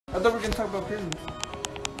thought we were gonna talk about pyramids.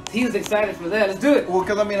 He was excited for that. Let's do it. Well,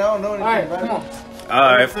 because I mean, I don't know anything Alright, about come on. it.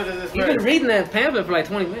 Alright. You've been reading that pamphlet for like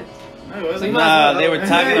 20 minutes. Nah, they were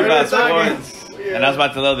talking about sports. Yeah. And I was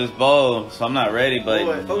about to load this bowl, so I'm not ready,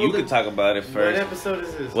 but Boy, you could talk about it What first. episode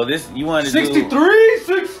is this? Well, this, you wanted to 63? do...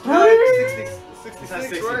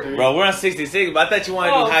 66, Bro, we're on 66, but I thought you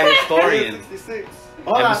wanted to do High Historian. 66.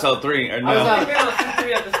 Episode 3, or no? We've been on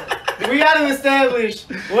 63 episodes. We gotta establish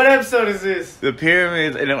what episode is this? The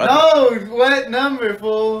pyramids. And No, what number,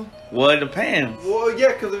 fool? Well, it depends. Well,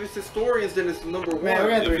 yeah, because if it's historians, then it's number 1. Man, we're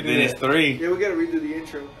gonna If then it's 3. Yeah, we gotta redo the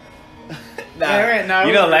intro. Nah, Yeah, right, nah, you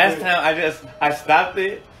we're know, gonna last do it. time I stopped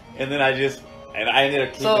it, and then I ended up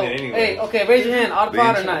keeping So, it anyway. hey, okay, raise your hand. Odd The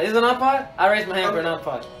pod or intro. not? Is it an odd pod? I raised my hand for an odd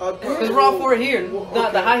pod. Because Because we're all for it here.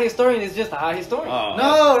 Not the high historian is just a high historian. Oh,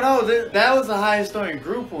 No, that was the High Historian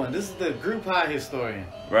group one. This is the group High Historian.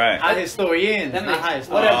 right. High Historians, That not makes High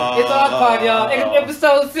Historian. whatever. It's odd pod, y'all.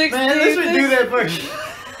 Episode 60. Man, let's redo that first.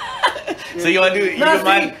 So you want to do? You don't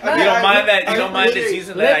mind? You don't mind that? You don't mind just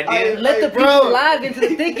using that idea? Let the Bro. people live into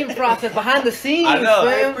the thinking process behind the scenes, I know.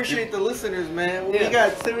 I fam. appreciate the listeners, man. Yeah. We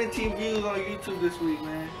got 17 views on YouTube this week,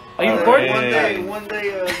 man. Are you recording? Yeah. One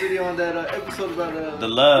day video on that episode about The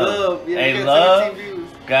love. Yeah, Hey, we got love. 17 views.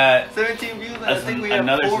 Got 17 views, and I think we have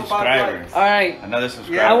another 4 or 5 subscriber. likes. All right. Another I,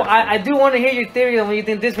 subscriber. I do want to hear your theory on what you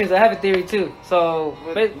think this means. I have a theory too. So,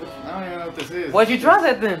 I don't even know what this is. why'd you draw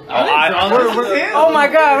that then? Oh, my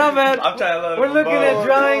God, my bad. I'm trying to load We're up looking a at bowl.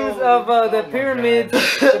 drawings of the pyramids,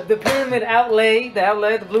 the pyramid outlay, the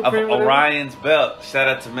Of blueprint. whatever. Orion's belt. Shout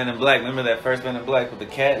out to Men in Black. Remember that first Men in Black with the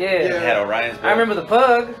cat? Yeah. It had Orion's belt. I remember the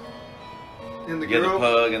pug. And the Yeah, the girl.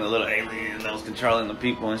 pug and the little alien that was controlling the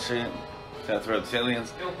people and shit. Shout out to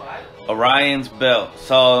reptilians. Orion's belt.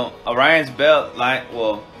 So Orion's belt,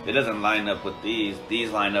 it doesn't line up with these.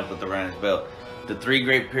 These line up with Orion's belt. The 3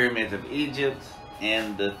 Great Pyramids of Egypt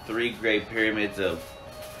and the 3 Great Pyramids of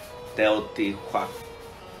Teotihuacan.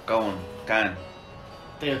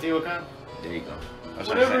 Teotihuacan? There you go. That's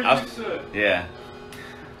Whatever what I'm you saying. said. Yeah.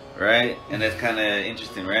 Right? And that's kind of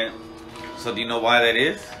interesting, right? So do you know why that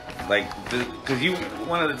is? Like, because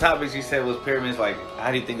one of the topics you said was pyramids. Like,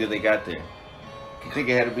 how do you think that they got there? You think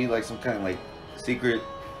it had to be like some kind of like secret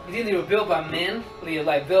You think they were built by men?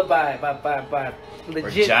 Like built by or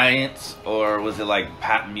legit. giants, or was it like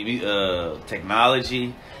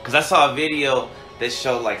technology? Because I saw a video that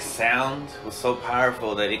showed like sound was so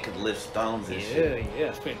powerful that it could lift stones and shit. Yeah,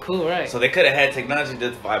 it's pretty cool, right? So they could have had technology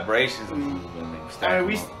that's vibrations and when they were I stacking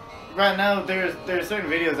mean, them up. right now there's certain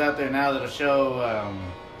videos out there now that'll show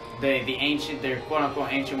the ancient, their quote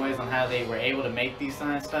unquote ancient ways on how they were able to make these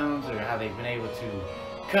sandstones, or how they've been able to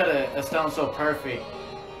cut a stone so perfect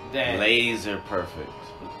that Laser perfect.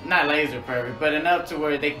 not laser perfect, but enough to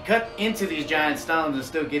where they can cut into these giant stones and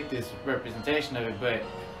still get this representation of it, but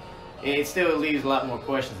it still leaves a lot more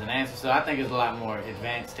questions than answers. So I think it's a lot more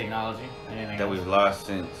advanced technology than anything That else. we've lost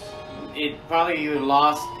since. It probably either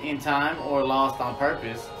lost in time or lost on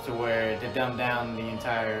purpose to where to dumb down the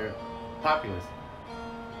entire populace.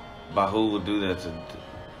 But who would do that to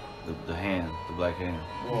the hand, the black hand?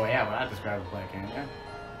 Well, yeah, but I describe it black hand. Yeah.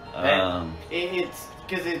 It's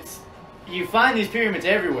because you find these pyramids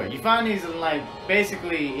everywhere. You find these in like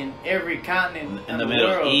basically in every continent in the Middle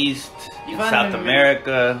world. East, You in find South them in the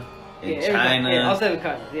America, in every continent. China, Yeah, all 7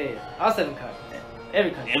 continents. Yeah. All 7 continents.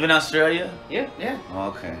 Every country. even Australia. Yeah. Yeah. Oh,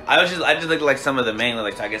 okay. I just looked at like some of the mainly,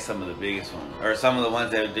 like I guess some of the biggest ones, or some of the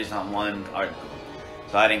ones that are just on one article.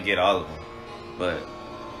 So I didn't get all of them, but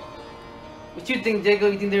What you think, Diego?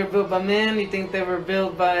 You think they were built by men? You think they were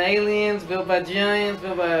built by aliens? Built by giants?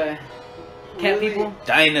 Built by cat Really? people?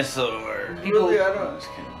 dinosaur. People- Really, I'm just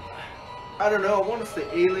kidding. I don't know. I want to say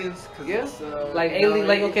aliens because Yeah. it's Like alien?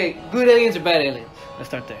 Like okay, good aliens or bad aliens? Let's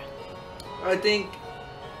start there. I think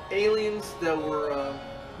aliens that were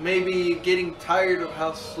maybe getting tired of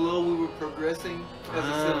how slow we were progressing as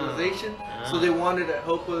a civilization, so they wanted to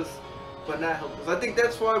help us, but not help us. I think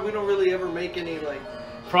that's why we don't really ever make any like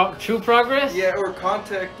True progress? or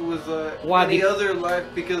contact with Why any do you- other life,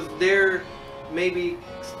 because they're maybe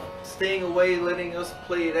staying away, letting us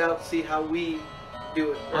play it out, see how we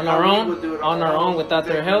do it or On how our we own? would do it On our own without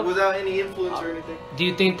their help? without any influence or anything. Do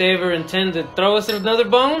you think they ever intend to throw us another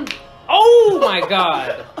bone? Oh my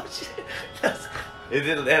God! Is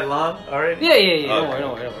it that long already? Yeah. Okay. Don't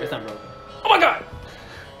worry. It's not broken. Oh my God!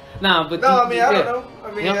 Nah, but No, I mean I yeah. don't know.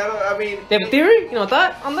 I mean Yeah. I mean. They have a theory? You know,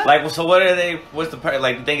 thought on that? Like, so what are they? What's the part?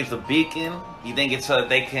 Like, you think it's a beacon? You think it's so that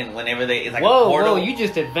they can, whenever they, it's like a portal? Whoa! You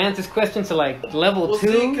just advanced this question to like level Well, 2.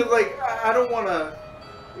 see, because like I don't want to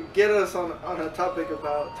get us on a topic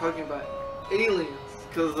about talking about aliens,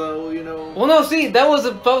 because you know. Well, no, see, that was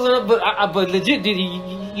a puzzle, but legit, dude,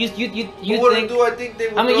 you What think? do I think they?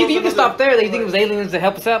 I mean, you can stop there. You think it was aliens to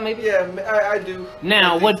help us out, maybe? Yeah, I do.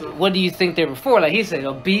 Now, I think so. what do you think they were for? Like he said,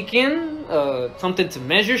 a beacon, something to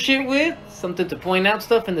measure shit with, something to point out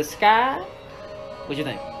stuff in the sky. What you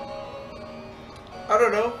think? I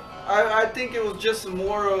don't know. I think it was just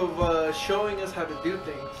more of showing us how to do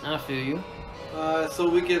things. I feel you. So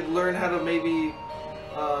we could learn how to maybe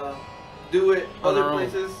do it On other our own.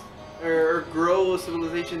 places or grow a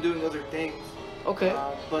civilization doing other things. Okay.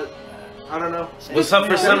 But I don't know. But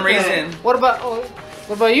for some reason, What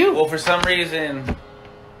about you? well, for some reason,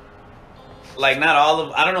 like not all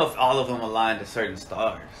of, I don't know if all of them align to certain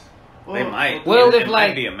stars. They might. Well, it if might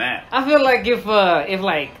like be a map. I feel like if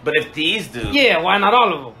like But if these do, yeah, why not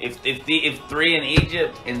all of them? If three in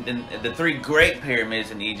Egypt and the three great pyramids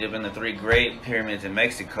in Egypt and the three great pyramids in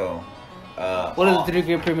Mexico. What are the three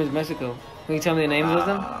great pyramids in Mexico? Can you tell me the names of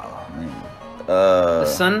them? The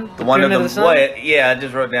sun? The one of Pyramid them. of the sun? What? Yeah, I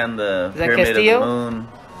just wrote down the Is that pyramid Castillo? of the moon.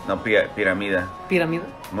 No, piramida. Pyramid.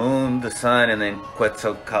 Moon, the sun, and then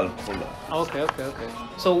Quetzalcoatl. Okay.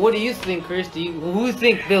 So what do you think, Chris? Who do you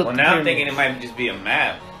think built? Well, the now I'm pyramids? thinking it might just be a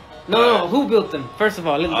map. No, who built them? First of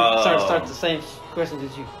all, let's Oh. start the same questions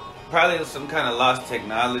as you. Probably some kind of lost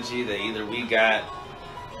technology that either we got.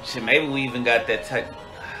 Shit, maybe we even got that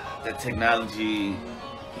technology.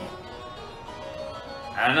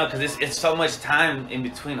 I don't know, because it's so much time in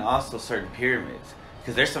between also certain pyramids.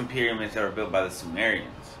 Because there's some pyramids that were built by the Sumerians.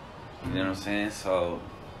 You know what I'm saying? So,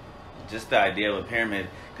 just the idea of a pyramid.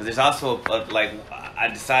 Because there's also, like, I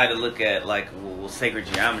decided to look at, like, well, sacred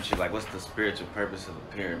geometry. Like, what's the spiritual purpose of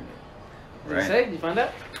a pyramid? Did you say? Did you find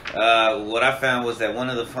out? What I found was that one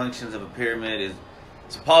of the functions of a pyramid is,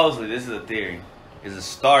 supposedly, this is a theory, is a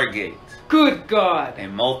stargate. Good God! A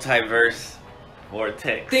multiverse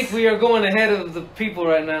vortex. I think we are going ahead of the people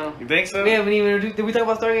right now. You think so? We haven't even introduced. Did we talk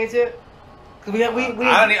about Stargates yet? Cause we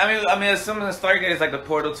I mean, assuming the Stargate is like the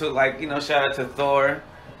portal to, like, you know, shout out to Thor.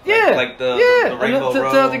 Yeah, like the Rainbow to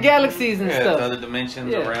Road. other galaxies and Yeah, stuff. to other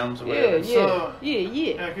dimensions, Yeah. or realms, or whatever. Yeah. So-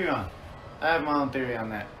 Yeah. Keep going. I have my own theory on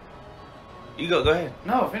that. You go ahead.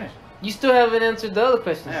 No, finish. You still haven't answered the other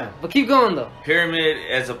questions. Yeah. But keep going though. Pyramid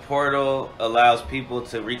as a portal allows people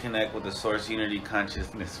to reconnect with the source unity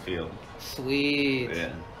consciousness field. Sweet. Yeah.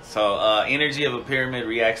 So, energy of a pyramid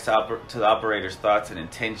reacts to the operator's thoughts and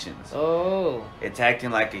intentions. Oh. It's acting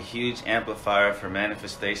like a huge amplifier for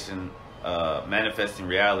manifesting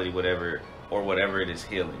reality, whatever it is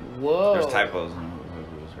healing. Whoa. There's typos in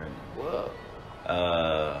whoever was writing.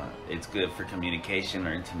 Whoa. It's good for communication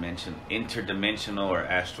or interdimensional or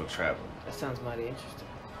astral travel. That sounds mighty interesting.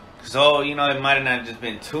 So, you know, it might have not just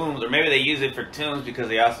been tombs, or maybe they use it for tombs because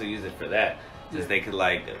they also use it for that. Just they could,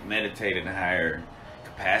 like, meditate in higher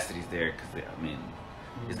capacities there. Because, I mean,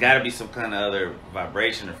 there's got to be some kind of other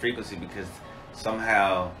vibration or frequency because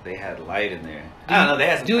somehow they had light in there. I don't know. They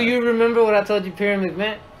had some Do kind you remember what I told you pyramid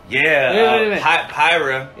meant? Yeah. Wait a minute.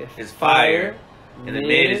 Pyra is fire. And the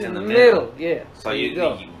mid is in the middle. Yeah. So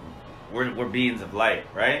go. we're beings of light,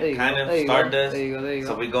 right? There you Kind go. of There you go. stardust. There you go.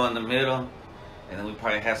 So we go in the middle, and then we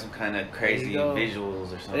probably have some kind of crazy go. visuals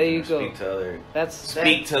or something. There you to go. Speak to other. That's To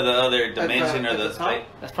the other dimension at or the the top? space.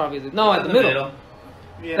 That's probably at the middle.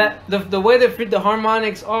 Yeah. That the way the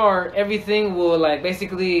harmonics are, everything will like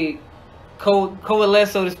basically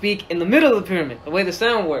coalesce, so to speak, in the middle of the pyramid. The way the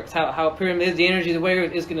sound works, how a pyramid is, the energy, the way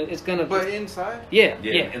it's gonna. But inside? Yeah,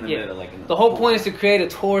 in the middle, like in the whole point is to create a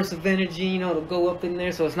torus of energy, you know, to go up in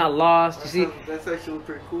there, so it's not lost. You see, That's actually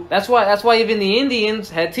pretty cool. that's why even the Indians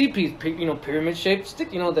had teepees, you know, pyramid shaped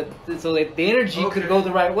stick, you know, so that the energy could Okay. go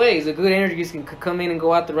the right ways. The good energy could come in and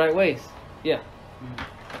go out the right ways. Yeah.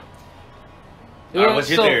 All right, what's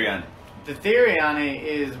your So- theory on it? The theory on it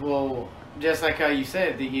is, well, just like how you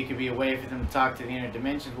said that it could be a way for them to talk to the inner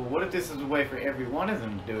dimensions. Well, what if this is a way for every one of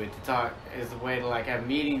them to do it? To talk as a way to like have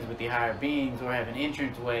meetings with the higher beings, or have an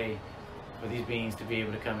entrance way for these beings to be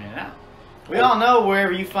able to come in and out. We all know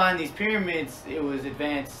wherever you find these pyramids, it was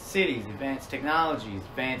advanced cities, advanced technologies,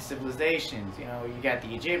 advanced civilizations. You know, you got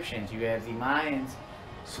the Egyptians, you have the Mayans,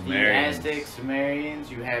 Sumerians. the Aztecs,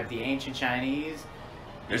 Sumerians, you have the ancient Chinese.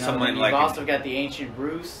 There's You know, someone then like you've also got the ancient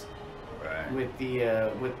Rus. right. With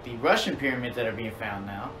the Russian pyramids that are being found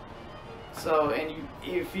now. So, and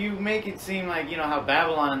if you make it seem like, you know, how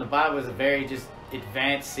Babylon in the Bible is a very just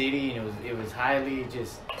advanced city, and it was highly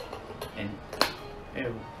just, and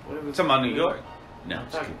what it was. Talking about New York. No, I'm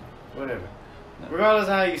just talking, kidding. whatever. No. Regardless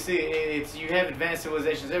of how you see it, it's you have advanced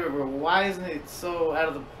civilizations everywhere. Why isn't it so out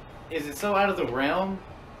of the? Is it so out of the realm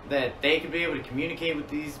that they could be able to communicate with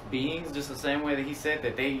these beings just the same way that he said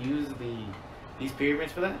that they use these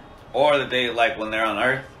pyramids for that? or that they like when they're on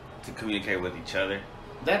Earth to communicate with each other.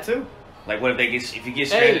 That too. Like, what if you get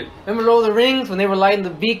stranded? Hey, remember Lord of the Rings when they were lighting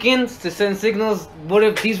the beacons to send signals? What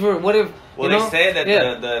if these were? What if? Well, they said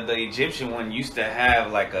that the Egyptian one used to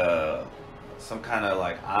have like some kind of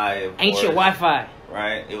like eye of ancient Wi-Fi.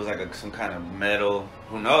 Right, it was like some kind of metal.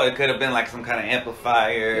 Who knows? It could have been like some kind of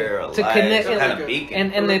amplifier or to light, connect, some kind of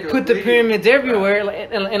beacon. And they put the pyramids everywhere,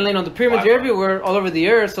 and you know, the pyramids are everywhere, all over the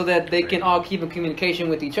earth, so that they can all keep in communication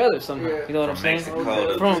with each other somehow. Yeah. You know what I'm saying?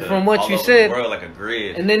 Mexico From what all you over said, the world, like a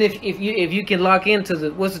grid. and then if you can lock into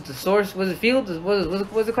the what's it, the source? Was it field?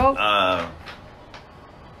 What's it called?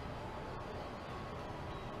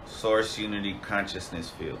 Source unity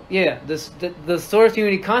consciousness field. Yeah, the source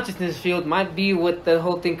unity consciousness field might be what the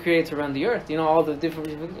whole thing creates around the earth. You know, all the different.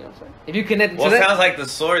 You know what I'm saying? If you connect Well, to it that, sounds like the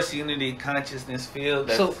source unity consciousness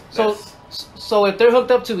field. So if they're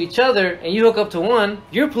hooked up to each other and you hook up to one,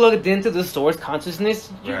 you're plugged into the source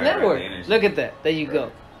consciousness network. Right, Look at that. There you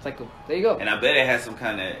go. It's like there you go. And I bet it has some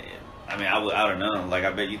kind of. I mean, I don't know. Like,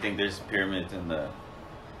 I bet you think there's pyramids in the.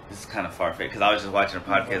 This is kind of far-fetched because I was just watching a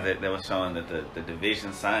podcast that was showing that the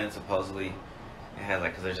division sign supposedly it has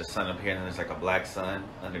like because there's a sun up here and then there's like a black sun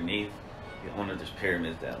underneath. I wonder if there's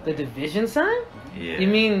pyramids down there. The division sign? Yeah. You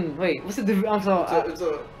mean wait? What's the division? I'm sorry. It's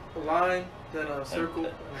a line, then a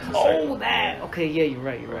circle. Oh, that. Okay, yeah, you're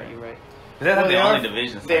right. That's not the only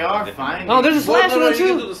division sign. They are fine. Oh, there's a slash one you too.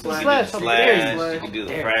 can do the slash. You can do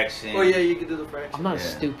the fraction. Oh yeah, you can do the fraction. I'm not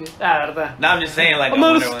stupid. No, I'm just saying, like, I'm I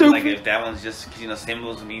not wonder stupid. like if that one's just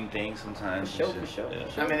symbols mean things sometimes. For sure. Yeah.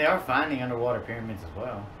 I mean, they are finding underwater pyramids as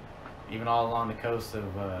well, even all along the coast of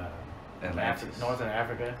northern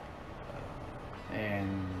Africa, and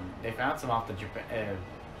they found some off the Japan,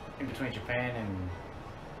 in between Japan and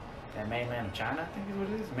that mainland of China, I think is what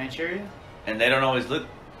it is, Manchuria. And they don't always look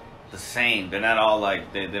the same. They're not all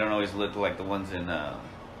like they don't always look like the ones in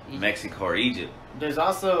Mexico or Egypt. There's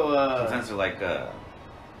also sometimes they're like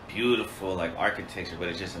beautiful like architecture, but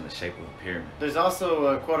it's just in the shape of a pyramid. There's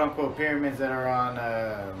also quote unquote pyramids that are on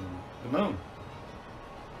the moon,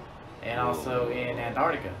 and also in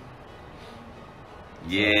Antarctica.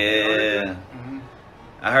 Yeah. Mm-hmm.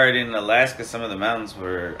 I heard in Alaska some of the mountains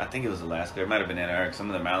were. I think it was Alaska. It might have been Antarctica. Some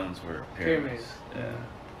of the mountains were pyramids. Yeah.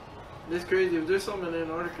 It's crazy. If there's something in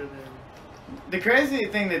Antarctica, then The crazy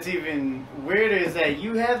thing that's even weirder is that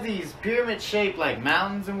you have these pyramid-shaped like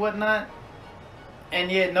mountains and whatnot,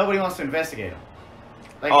 and yet nobody wants to investigate them.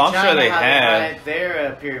 Like I'm China, sure they how have. hide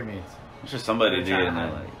their pyramids. I'm sure somebody They're did. trying to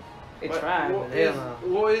And hide like, They But tried. what But hell is,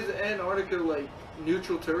 no. what is Antarctica like?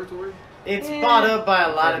 Neutral territory? It's Yeah. bought up by a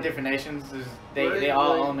lot of different nations. They Right,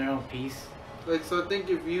 all like- own their own piece. Like, so I think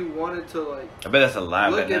if you wanted to like I bet that's a lie.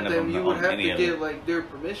 look But none at of them, them you would own have any to of get it. like their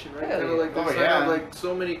permission, right? Hell Kind of yeah. like the Oh, sign yeah. of like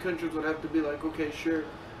so many countries would have to be like, okay, sure,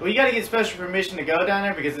 Well, you got to get special permission to go down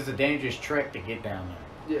there because it's a dangerous trek to get down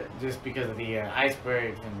there. yeah. Just because of the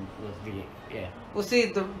icebergs and with the Well,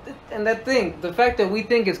 see, and that thing, the fact that we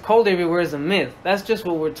think it's cold everywhere is a myth. That's just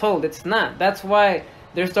what we're told. It's not. That's why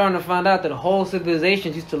they're starting to find out that whole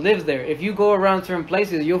civilizations used to live there. If you go around certain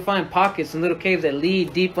places, you'll find pockets and little caves that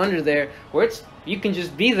lead deep under there, where you can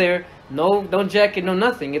just be there. No jacket, no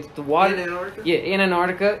nothing. It's the water. In Antarctica? Yeah, in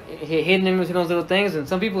Antarctica, hidden in between those little things. And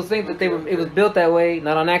some people think that it was built that way,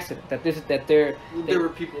 not on accident. That There were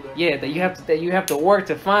people there. yeah, that you have to work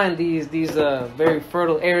to find these very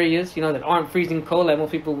fertile areas, you know, that aren't freezing cold like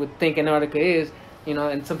most people would think Antarctica is, you know.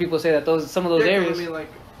 And some people say that some of those Yeah, 'cause areas. I mean, like,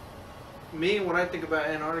 me, when I think about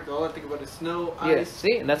Antarctica, all I think about is snow, Yeah, ice,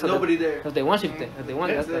 see, and that's what nobody there. That's what they want you to think. That's what they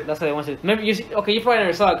want. That's it. That's what they want you to. Remember, okay, you probably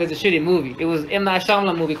never saw it because it's a shitty movie. It was M. Night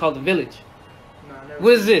Shyamalan movie called The Village. No, I never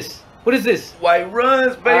What is this? What is this? White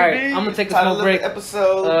runs, baby. All right, I'm gonna take a small break.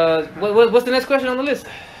 Episode. What's the next question on the list?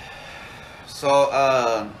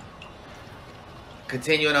 So,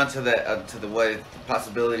 continuing on to the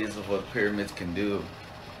possibilities of what pyramids can do.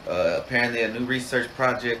 Apparently, a new research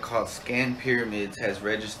project called Scan Pyramids has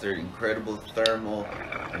registered incredible thermal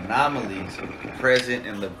anomalies present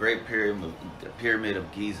in the Great Pyramid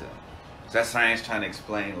of Giza. So that's science trying to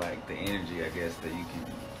explain like the energy, I guess, that you can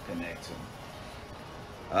connect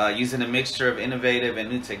to. Using a mixture of innovative and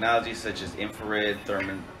new technologies such as infrared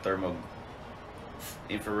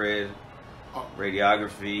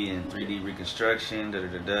radiography and 3D reconstruction.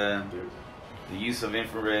 The use of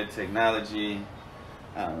infrared technology.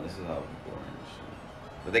 I don't know, this is all boring shit.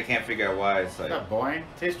 But they can't figure out why it's like... It's not boring.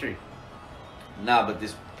 It's history. Nah, but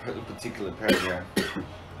this particular paragraph.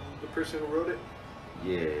 The person who wrote it.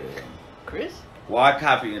 Yeah. Chris? Well, I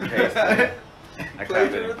copy and paste it. I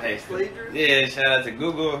copy and paste it. Plagiarism? Yeah, shout out to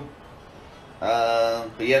Google.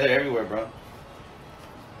 But yeah, they're everywhere, bro.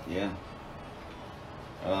 Yeah.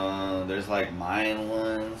 There's like Mayan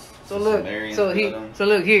ones. So look, so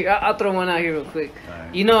look here. I'll throw one out here real quick.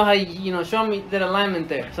 Right. You know how show me that alignment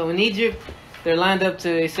there. So in Egypt, they're lined up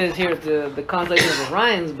to. It says here the constellation of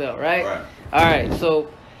Orion's belt, right? Right. All right. So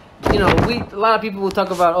a lot of people will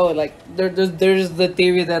talk about there's the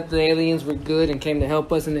theory that the aliens were good and came to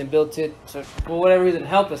help us and then built it for whatever reason to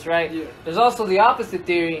help us, right? Yeah. There's also the opposite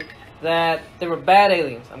theory that they were bad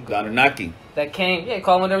aliens. Anunnaki. That came,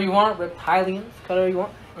 call them whatever you want, reptilians, call it whatever you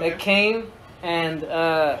want. Okay. That came, and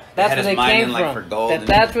that's where they mining, came like, from. for gold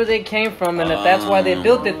That's where they came from, and that's why they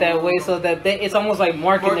built it that way, so that it's almost like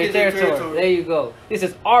marking their territory. There you go. This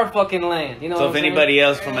is our fucking land. You know. So what if I'm anybody saying?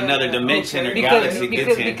 else from another dimension or because galaxy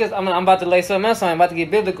gets in, because I'm about to lay something else on. I'm about to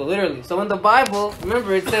get biblical, literally. So in the Bible,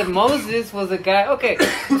 remember it said Moses was a guy. Okay,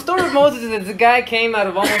 the story of Moses is that the guy came out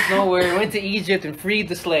of almost nowhere, went to Egypt, and freed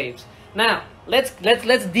the slaves. Now let's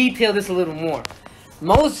detail this a little more.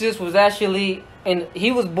 Moses was actually, and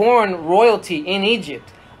he was born royalty in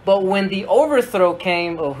Egypt. But when the overthrow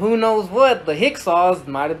came of who knows what, the Hyksos,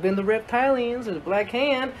 might have been the reptilians or the Black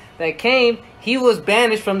Hand that came, he was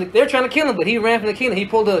banished from they're trying to kill him, but he ran from the kingdom. He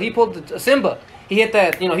pulled a Simba. He hit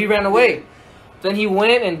that, he ran away. Then he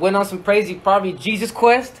went on some crazy, probably Jesus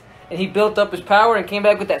quest, and he built up his power and came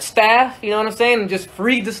back with that staff, you know what I'm saying, and just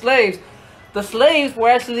freed the slaves. The slaves were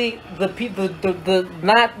actually the people, the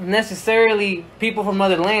not necessarily people from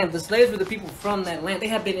other lands. The slaves were the people from that land. They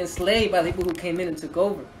had been enslaved by the people who came in and took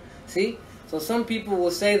over. See? So some people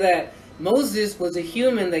will say that Moses was a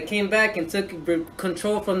human that came back and took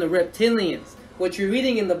control from the reptilians. What you're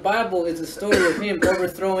reading in the Bible is a story of him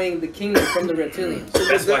overthrowing the kingdom from the reptilians. So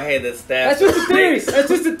that's why I had the staff. That's just a theory. That's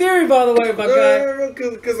just a theory, by the way, my guy. No,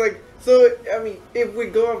 because so I mean, if we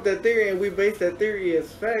go off that theory and we base that theory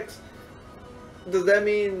as facts, does that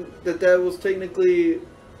mean that was technically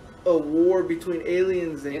a war between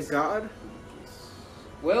aliens and God?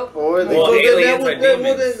 Well, then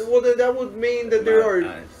that would mean that there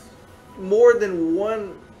are more than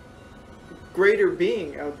one greater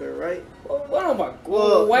being out there, right?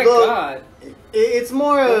 Why God? It's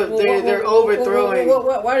more of they're overthrowing.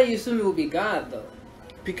 Why do you assume it would be God, though?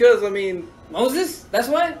 Because, I mean... Moses? That's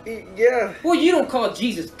why? Yeah. Well, you don't call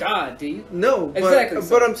Jesus God, do you? No. Exactly.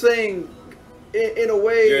 But I'm saying... In a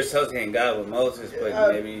way, you're associating God with Moses, but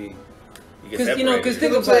maybe you can separate. Because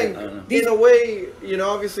think about it. In a way,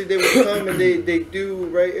 obviously they would come and they do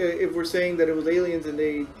right. If we're saying that it was aliens and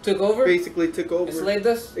they took over, basically took over, enslaved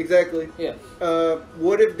us. Exactly. Yeah.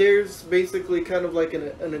 What if there's basically kind of like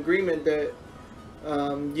an agreement that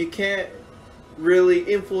you can't really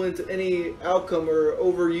influence any outcome or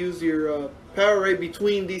overuse your power right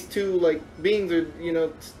between these two like beings or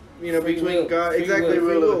between will. God, free exactly, will.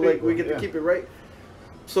 free will. Like we get to keep it right.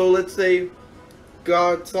 So let's say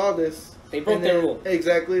God saw this. They broke their rule.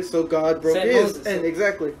 Exactly. So God broke his. Moses. And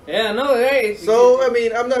exactly. Yeah, no, hey. So I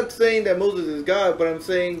mean, I'm not saying that Moses is God, but I'm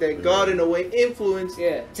saying that God, in a way, influenced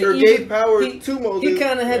or gave power to Moses. He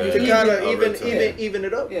kind of had to kind of even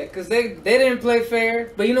it up. Yeah, because they didn't play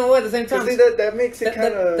fair. But you know what? At the same time, see, that makes it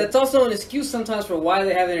kind of. That's also an excuse sometimes for why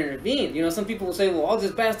they haven't intervened. Some people will say, "Well, all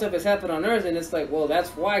this bad stuff has happened on Earth," and it's like, "Well,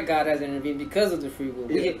 that's why God hasn't intervened because of the free will.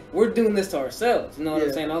 We're doing this to ourselves." You know what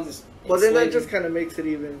I'm saying? All this. Well, then that just kind of makes it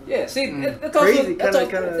even. Yeah, see, that's crazy. Kind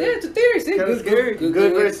of. Yeah, it's a theory. See,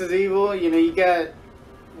 good versus evil. You got.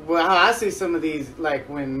 Well, how I see some of these, like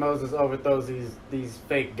when Moses overthrows these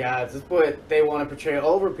fake gods, is what they want to portray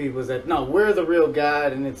over people. Is that no, we're the real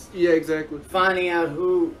God, and it's exactly finding out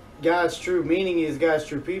who God's true meaning is, God's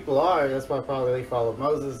true people are. That's why probably they follow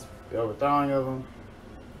Moses, the overthrowing of them.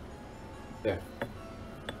 Yeah.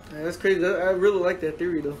 Man, that's crazy. I really like that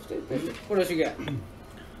theory, though. What else you got?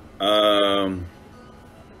 Oh,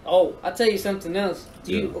 I'll tell you something else.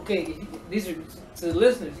 Okay, these are to the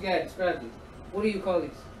listeners. You gotta describe these. What do you call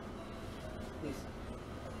these?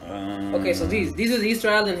 Okay, so these are the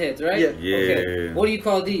Easter Island heads, right? Yeah. Okay. What do you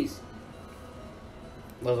call these?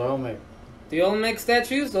 Those are Olmec. The Olmec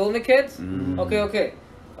statues, the Olmec heads. Mm. Okay.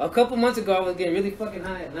 A couple months ago, I was getting really fucking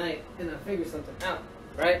high at night, and I figured something out,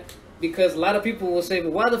 right? Because a lot of people will say,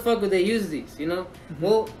 "But why the fuck would they use these?"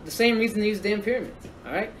 Well, the same reason they use damn pyramids.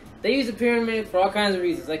 All right. They use the pyramid for all kinds of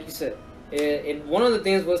reasons, like you said. And one of the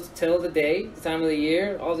things was to tell the day, the time of the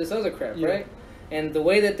year, all this other crap, right? And the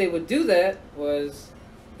way that they would do that was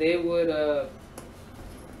they would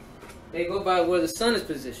they go by where the sun is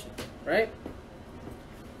positioned, right?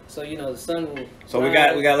 So the sun will. So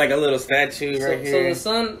rise. we got like a little statue right here. So the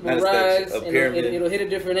sun will rise, and it'll hit at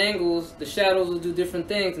different angles. The shadows will do different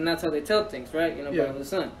things, and that's how they tell things, right? By the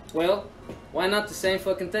sun. Well, why not the same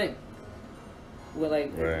fucking thing? Well,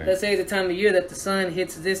 like, Right. let's say it's the time of year that the sun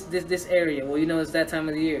hits this area. Well, you know it's that time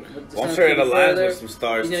of the year. But the Well, I'm sun sure could it be aligns further. with some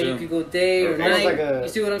stars You know, too. you could go day or Almost night. like a- You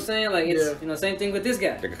see what I'm saying? Like, it's same thing with this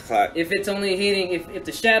guy. Like a clock. If it's only hitting, if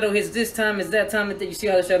the shadow hits this time, it's that time that you see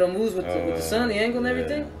how the shadow moves with the sun, the angle and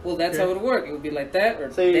everything. Well, that's how it would work. It would be like that,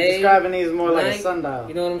 or So you're day, describing these more like a night. sundial.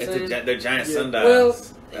 You know what I'm saying? They're giant sundials.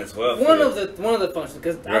 Well, as well. one of the functions,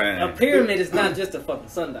 because Right. a pyramid is not just a fucking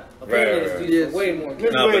sundial. A Right, pyramid right, is used for way more.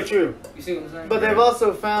 That's No, very but- true. You see what I'm saying? But they've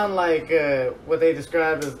also found like what they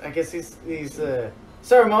describe as, I guess these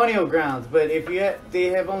ceremonial grounds. But if they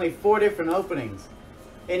have only 4 different openings,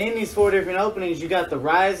 and in these 4 different openings, you got the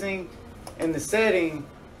rising and the setting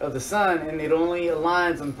of the sun, and it only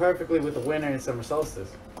aligns them perfectly with the winter and summer solstice.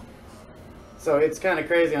 So it's kind of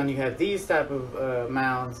crazy on you have these type of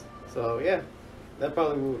mounds. So yeah, that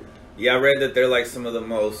probably would. Yeah, I read that they're like some of the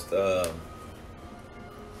most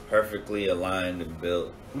perfectly aligned and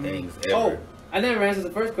built things ever. Oh, I never answered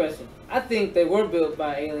the first question. I think they were built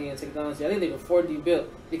by alien technology. I think they were 4D built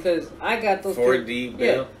because I got those 4D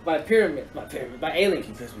built? Yeah, by alien.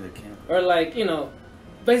 Can you pass me the camera? Or like, you know,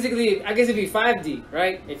 basically, I guess it'd be 5D,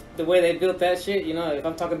 right? If the way they built that shit, you know, if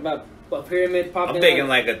I'm talking about a pyramid popping I'm thinking up.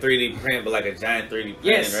 like a 3D print, but like a giant 3D print,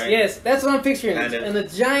 Yes, right? yes, that's what I'm picturing. Kind of. And a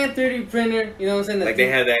giant 3D printer, you know what I'm saying? Like they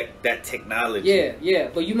have that technology. Yeah, yeah,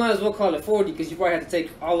 but you might as well call it 4D because you probably have to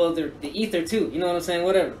take all of the ether too. You know what I'm saying?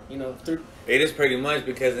 Whatever, you know. It is pretty much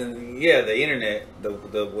because the internet,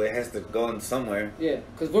 the way it has to go in somewhere. Yeah,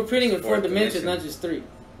 because we're printing in 4 Fourth dimensions, dimension. not just 3.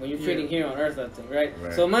 When you're printing here on Earth, I think, right?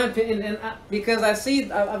 Right. So in my opinion, and because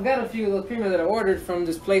I've got a few of those pyramids that I ordered from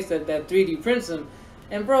this place that 3D prints them,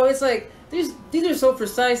 and bro, it's like these are so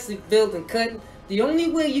precisely built and cut. The only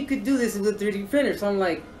way you could do this is with 3D printer. So I'm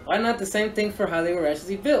like, why not the same thing for how they were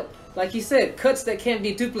actually built? Like he said, cuts that can't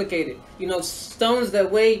be duplicated. You know, stones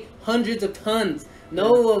that weigh hundreds of tons.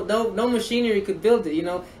 No machinery could build it. You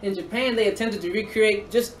know, in Japan they attempted to recreate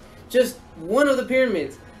just one of the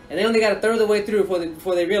pyramids, and they only got a third of the way through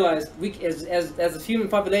before they realized we as a human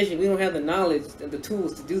population we don't have the knowledge and the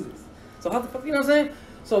tools to do this. So how the fuck, you know what I'm saying?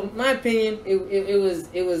 So in my opinion, it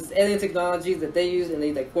was alien technology that they used, and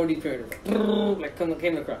they like 4D printers like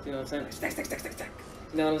came across. You know what I'm saying? Like stack.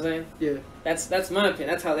 You know what I'm saying? Yeah. That's my opinion.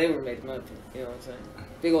 That's how they were made. In my opinion. You know what I'm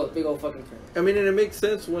saying? Big old fucking print. I mean, and it makes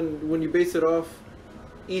sense when you base it off.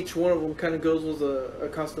 Each one of them kind of goes with a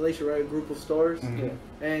constellation, right? A group of stars. Mm-hmm.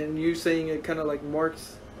 Yeah. And you're saying it kind of like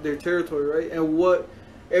marks their territory, right? And what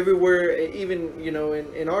everywhere, even, you know,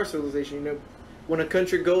 in our civilization, you know, when a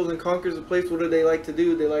country goes and conquers a place, what do they like to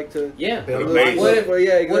do? They like to Build a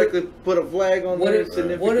base. put a flag on there,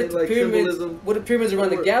 significant like symbolism. What if pyramids around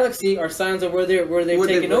the galaxy are signs of where they're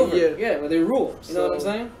taking over? Yeah, where they rule. You know what I'm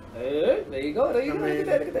saying? There you go. There you go. Look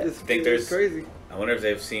at that. It's, I think there's crazy. I wonder if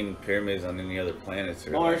they've seen pyramids on any other planets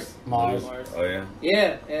or Mars. Mars. Oh yeah.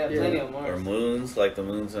 Yeah, plenty on Or Mars. moons, like the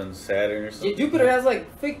moons on Saturn or something. Jupiter has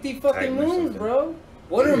like 50 fucking Titan or moons, something. bro.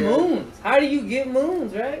 What are moons? How do you get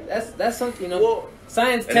moons, right? That's something, you know. Well,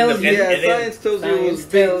 science and tells then- you. and then- science tells you it was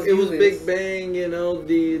Science tells big. It was you Big this. Bang. You know,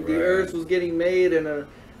 the Right. Earth was getting made, and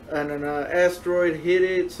an asteroid hit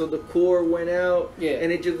it, so the core went out, Yeah.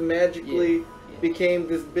 and it just magically became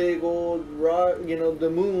this big old rock. You know, the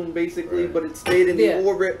moon basically, Right. but it stayed in the Yeah.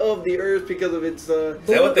 orbit of the Earth because of its Is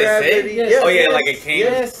that what they gravity. say? Yes. Oh yeah, Yes. like it came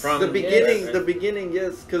Yes. from The beginning, Right.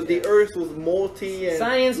 yes, because the Earth was molten and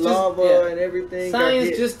Science just- lava yeah. and everything. got Science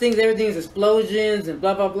hit. just thinks everything is explosions and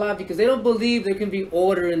blah blah blah because they don't believe there can be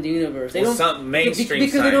order in the universe. They Well, don't some mainstream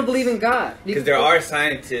because they don't science. believe in God. Because there are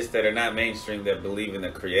scientists that are not mainstream that believe in the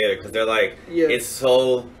creator. Because they're like, Yeah. it's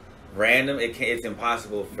so random. It's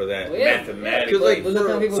impossible for that Well, yeah. mathematically. 'Cause, like, But look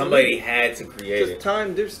how people somebody believe. had to create Just it.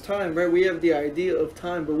 time. There's time, right? We have the idea of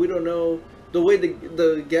time, but we don't know the way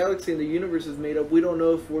the galaxy and the universe is made up. We don't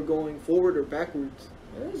know if we're going forward or backwards.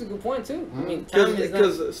 That's a good point too. I mean, time is not.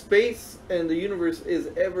 Because space and the universe is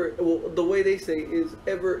the way they say is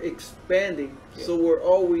ever expanding. Yeah. So we're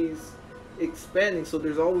always expanding. So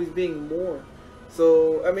there's always being more.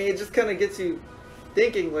 So I mean, it just kind of gets you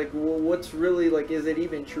thinking, like, well, what's really, like, is it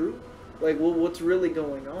even true? Like, well, what's really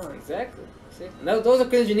going on? Exactly. See? And those are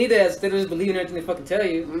things you need to ask instead of just believing everything they fucking tell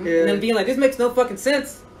you. Yeah. And then being like, this makes no fucking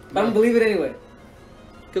sense. But I'm gonna believe it anyway.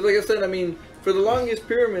 Because, like I said, I mean, for the longest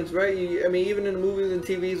pyramids, right? I mean, even in the movies and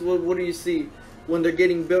TVs, what do you see when they're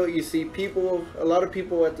getting built? You see a lot of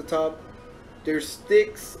people at the top. There's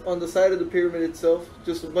sticks on the side of the pyramid itself,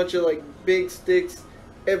 just a bunch of like big sticks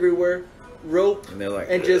everywhere, rope, And they're like,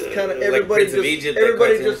 and just kind of like everybody Prince of just Egypt that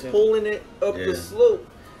everybody cuts in just shit. pulling it up Yeah. the slope.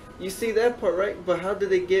 You see that part, right? But how did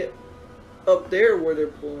they get up there where they're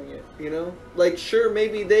pulling it, you know? Like, sure,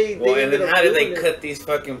 maybe they Well, and ended then up how did they doing it. cut these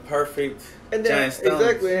fucking perfect And then, giant stones?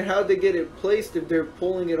 exactly, and how they get it placed if they're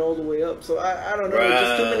pulling it all the way up. So I don't know,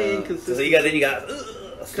 just too many inconsistencies. So you got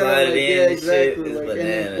slide it in, yeah, and exactly, shit. It's like, and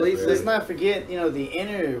then bananas, place bro. it. Let's not forget, you know, the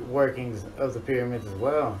inner workings of the pyramids as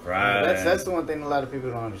well. Right. That's the one thing a lot of people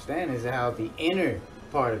don't understand is how the inner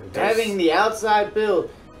part of it. That's- Having the outside build,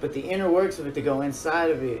 but the inner works of it to go inside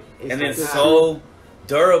of it is And like it's so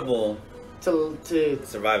durable to to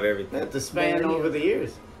survive everything. to span over the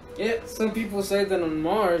years. Yeah, some people say that on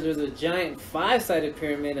Mars there's a giant 5-sided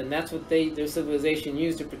pyramid, and that's what their civilization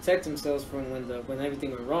used to protect themselves from when everything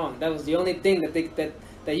went wrong. That was the only thing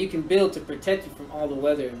that you can build to protect you from all the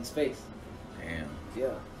weather in space. Damn.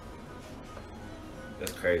 Yeah.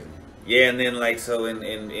 That's crazy. Yeah, and then like so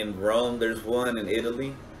in Rome there's one in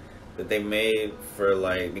Italy that they made for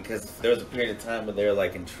like because there was a period of time where they were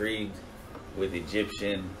like intrigued with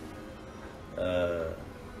Egyptian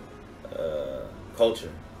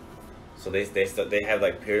culture. So they have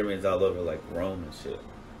like pyramids all over like Rome and shit.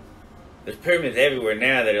 There's pyramids everywhere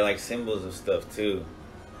now that are like symbols of stuff too.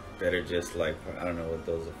 That are just like I don't know what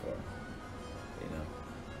those are for. You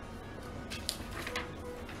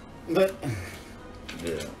know. But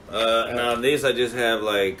Yeah. Now these I just have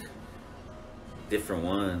like different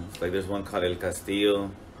ones. Like there's one called El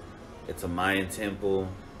Castillo. It's a Mayan temple.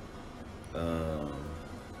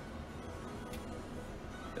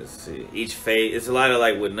 Let's see. Each face, it's a lot of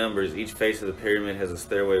like with numbers. Each face of the pyramid has a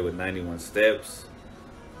stairway with 91 steps,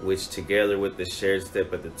 which together with the shared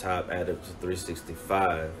step at the top add up to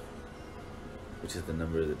 365, which is the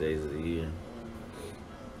number of the days of the year.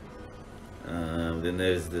 Then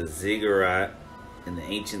there's the ziggurat in the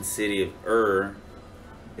ancient city of Ur.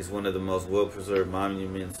 Is one of the most well-preserved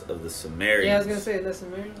monuments of the Sumerians. Yeah, I was gonna say that's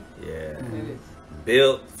Sumerian. Yeah. It is.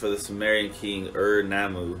 Built for the Sumerian king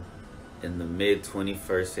Ur-Nammu in the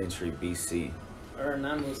mid-21st century BC.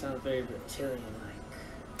 Namu sounds very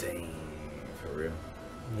reptilian-like. Dang, for real.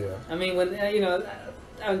 yeah. I mean, when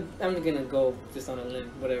I'm gonna go just on a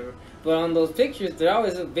limb, whatever. But on those pictures, they're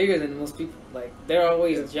always bigger than most people. Like they're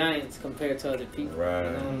always giants compared to other people. Right.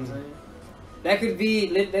 You know what I'm saying? That could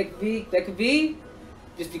be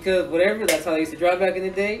just because whatever. That's how they used to draw back in the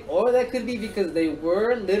day, or that could be because they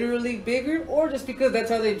were literally bigger, or just because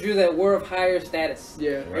that's how they drew that were of higher status.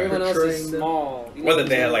 Yeah, Everyone else portraying is them. small. You know Or what that I'm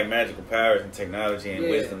they had saying? like magical powers and technology and Yeah.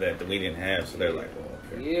 wisdom that we didn't have, so they're like,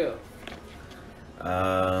 well, okay. Yeah.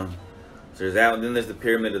 So there's that one. Then there's the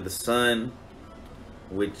Pyramid of the Sun,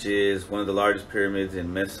 which is one of the largest pyramids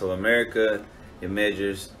in Mesoamerica. It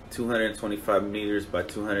measures 225 meters by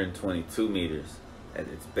 222 meters at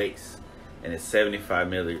its base, and it's 75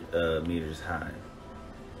 meters high.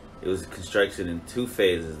 It was constructed in two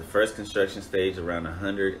phases. The first construction stage, around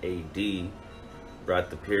 100 AD, brought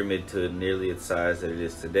the pyramid to nearly its size that it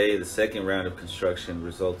is today. The second round of construction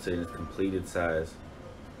resulted in its completed size.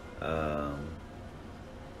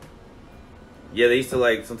 Yeah, they used to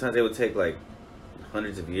like, sometimes they would take like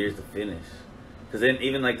hundreds of years to finish. Because then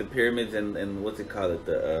even like the pyramids and what's it called,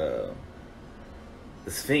 the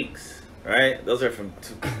Sphinx, right? Those are from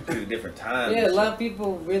two different times. Yeah, a lot of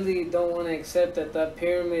people really don't want to accept that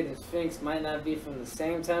pyramid and Sphinx might not be from the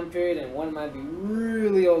same time period, and one might be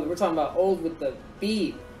really old. We're talking about old with the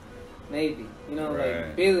B, maybe. You know, Right.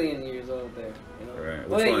 like billion years old there. You know? Right.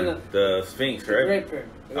 Well, Which you one? know, The Sphinx, the right? Great Pyramid.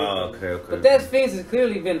 The Great Oh, Pyramid. okay. But that Sphinx has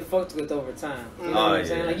clearly been fucked with over time. You know Oh, what I'm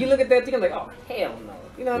saying? yeah. Like, you look at that thing, I'm like, oh, hell no.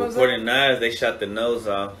 You know what Well, I'm according saying? to Nas, they shot the nose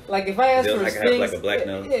off. Like, if I ask They'll for a like have, Sphinx... like, a black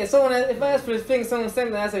nose. Yeah, if I ask for a Sphinx, someone sent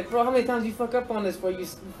me that, I say, bro, how many times you fuck up on this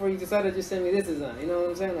before you decided to just send me this design? You know what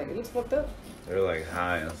I'm saying? Like, it looks fucked up. They're like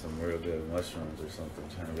high on some real good mushrooms or something,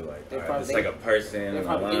 trying to be like, They all right, probably- it's like a person They're in a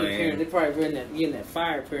probably in the pyramid. line. They're probably in that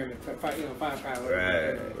fire pyramid. You know,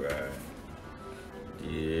 firepower. Right.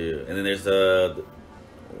 Yeah, and then there's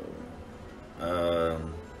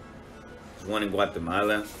one in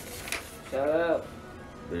Guatemala. Shout out.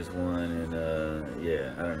 There's one in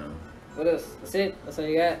I don't know. What else? That's it? That's all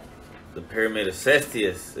you got? The Pyramid of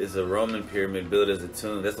Cestius is a Roman pyramid built as a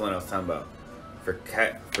tomb. That's the one I was talking about. For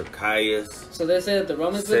Caius So they said the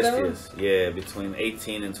Romans built that one? Cestius. Yeah, between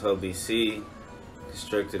 18 and 12 BC.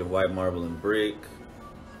 Constructed of white marble and brick.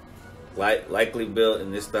 Likely built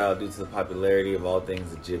in this style due to the popularity of all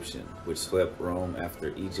things Egyptian, which swept Rome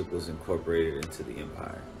after Egypt was incorporated into the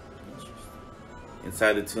empire.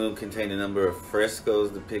 Inside the tomb contained a number of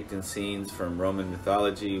frescoes depicting scenes from Roman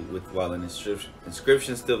mythology, while an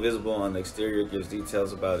inscription still visible on the exterior gives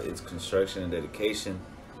details about its construction and dedication.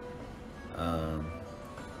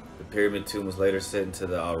 The pyramid tomb was later set into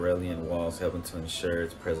the Aurelian walls, helping to ensure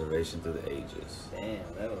its preservation through the ages. Damn,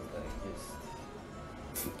 that was like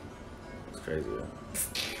just... It's crazy, bro.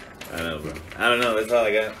 I know, bro. I don't know. That's all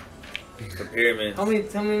I got. The pyramid. How many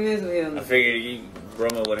minutes we have? I figured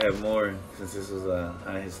Romo would have more since this was a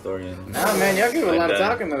historian. Nah, man, y'all give a Like lot of that.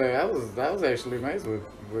 talking today. I was actually amazed with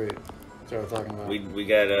what y'all were talking about. We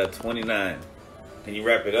got 29. Can you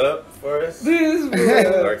wrap it up for us? This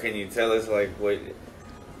Or can you tell us like what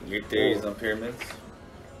your theories on pyramids?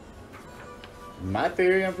 My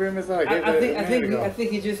theory on pyramids, I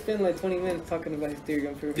think he just spent like 20 minutes talking about his theory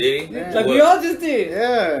on pyramids. Did he? Yeah. Like What? we all just did.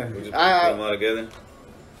 Yeah. We just put them all together.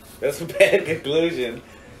 That's a bad conclusion.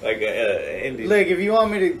 Like Indy. Look, if you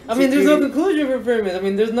want me to, I mean, there's no conclusion for pyramids. I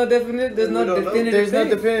mean, there's no definitive. There's no definitive. there's no thing.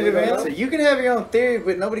 definitive We don't know. answer. You can have your own theory,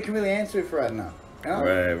 but nobody can really answer it for right now. You know?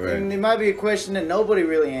 Right. And it might be a question that nobody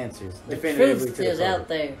really answers The definitively truth to the is public. out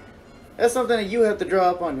there. That's something that you have to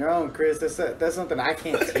draw up on your own, Chris. That's something I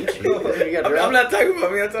can't teach you. That's something you gotta draw I'm not talking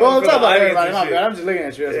about me. I'm talking Well, I'm about talking about the everybody. audience My and bad. shit. I'm just looking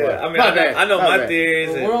at you. That's Yeah, why. I mean, My I bad. know my bad. theories.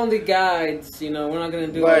 Well, and- we're only guides, you know. We're not gonna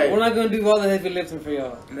do. Right. We're not gonna do all the heavy lifting for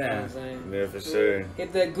y'all. You know what Nah. I'm saying? Yeah, for sure.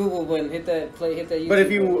 Hit that Google button. Hit that play. Hit that YouTube. But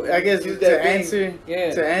if you, button. I guess Use to that thing.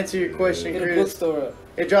 answer your question, hit a Chris, bookstore up.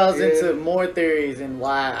 it draws Yeah. into more theories and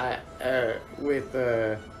why with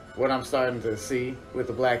what I'm starting to see with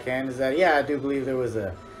the Black Hand is that I do believe there was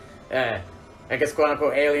a I guess quote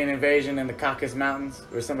unquote alien invasion in the Caucasus Mountains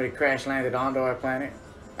where somebody crash landed onto our planet.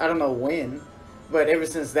 I don't know when, but ever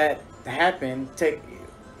since that happened,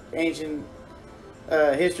 ancient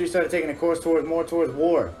history started taking a course more towards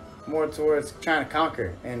war, more towards trying to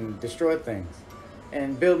conquer and destroy things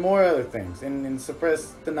and build more other things and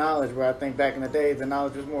suppress the knowledge, where I think back in the day the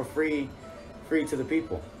knowledge was more free to the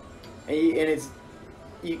people. And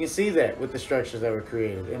you can see that with the structures that were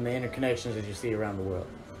created and the interconnections that you see around the world.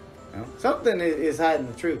 You know? Something is hiding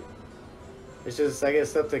the truth. It's just, I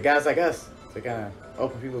guess, up to guys like us to kind of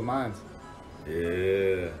open people's minds.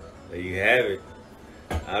 Yeah, there you have it.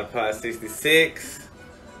 iPod 66.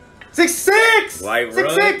 6'6". White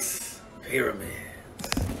 6'6". Runs. Pyramids.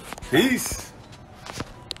 Peace.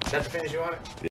 That's the finish you wanted?